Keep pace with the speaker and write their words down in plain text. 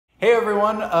Hey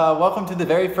everyone, welcome to the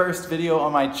very first video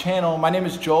on my channel. My name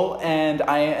is Joel and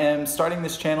I am starting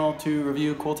this channel to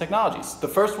review cool technologies. The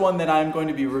first one that I'm going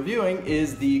to be reviewing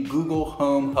is the Google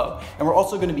Home Hub, and we're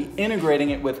also going to be integrating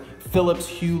it with Philips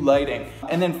Hue Lighting.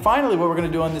 And then finally what we're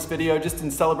going to do on this video, just in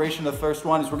celebration of the first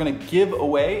one, is we're going to give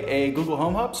away a Google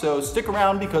Home Hub. So stick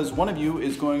around because one of you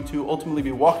is going to ultimately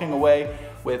be walking away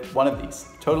with one of these,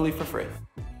 totally for free.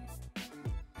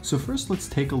 So first, let's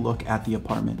take a look at the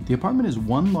apartment. The apartment is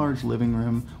one large living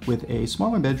room with a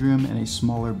smaller bedroom and a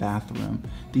smaller bathroom.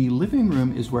 The living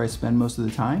room is where I spend most of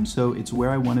the time, so it's where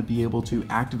I want to be able to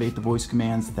activate the voice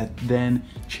commands that then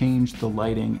change the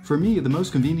lighting. For me, the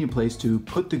most convenient place to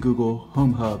put the Google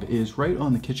Home Hub is right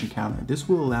on the kitchen counter. This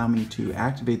will allow me to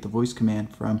activate the voice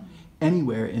command from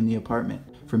anywhere in the apartment.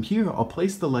 From here, I'll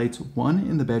place the lights, one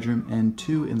in the bedroom and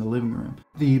two in the living room.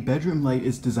 The bedroom light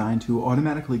is designed to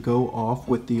automatically go off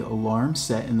with the alarm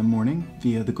set in the morning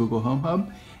via the Google Home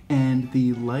Hub, and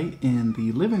the light in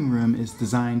the living room is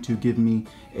designed to give me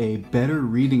a better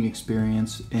reading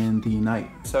experience in the night.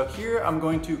 So here I'm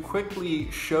going to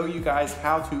quickly show you guys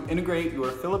how to integrate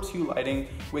your Philips Hue lighting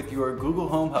with your Google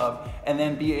Home Hub and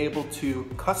then be able to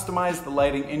customize the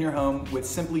lighting in your home with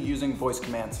simply using voice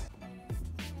commands.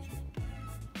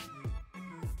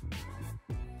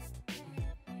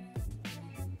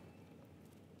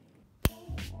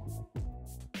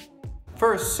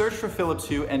 First, search for Philips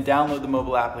Hue and download the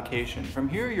mobile application. From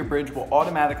here, your bridge will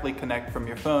automatically connect from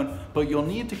your phone, but you'll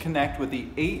need to connect with the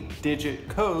 8-digit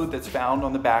code that's found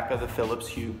on the back of the Philips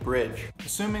Hue bridge.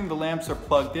 Assuming the lamps are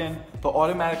plugged in, they'll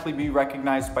automatically be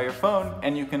recognized by your phone,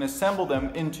 and you can assemble them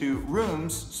into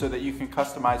rooms so that you can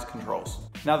customize controls.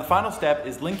 Now, the final step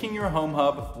is linking your Home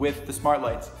Hub with the smart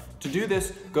lights. To do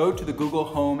this, go to the Google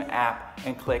Home app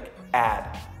and click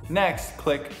Add. Next,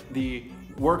 click the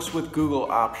Works with Google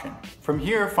option. From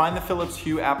here, find the Philips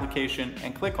Hue application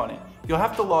and click on it. You'll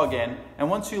have to log in, and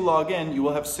once you log in, you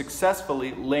will have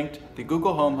successfully linked the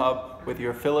Google Home Hub with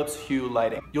your Philips Hue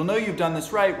lighting. You'll know you've done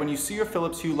this right when you see your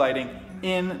Philips Hue lighting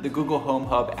in the Google Home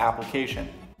Hub application.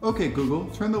 Okay, Google,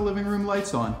 turn the living room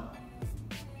lights on.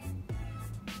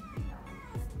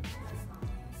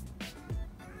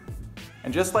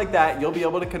 And just like that, you'll be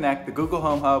able to connect the Google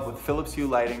Home Hub with Philips Hue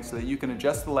lighting so that you can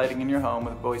adjust the lighting in your home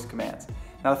with voice commands.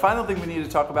 Now, the final thing we need to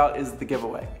talk about is the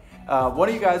giveaway. One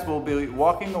of you guys will be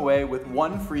walking away with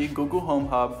one free Google Home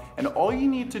Hub, and all you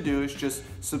need to do is just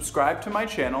subscribe to my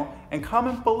channel and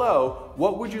comment below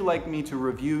what would you like me to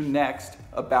review next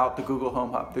about the Google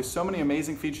Home Hub. There's so many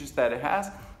amazing features that it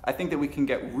has. I think that we can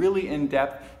get really in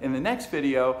depth in the next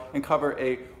video and cover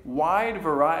a wide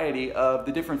variety of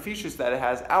the different features that it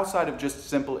has outside of just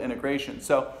simple integration.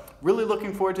 So really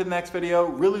looking forward to the next video,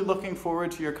 really looking forward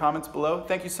to your comments below.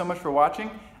 Thank you so much for watching,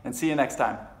 and see you next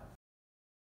time.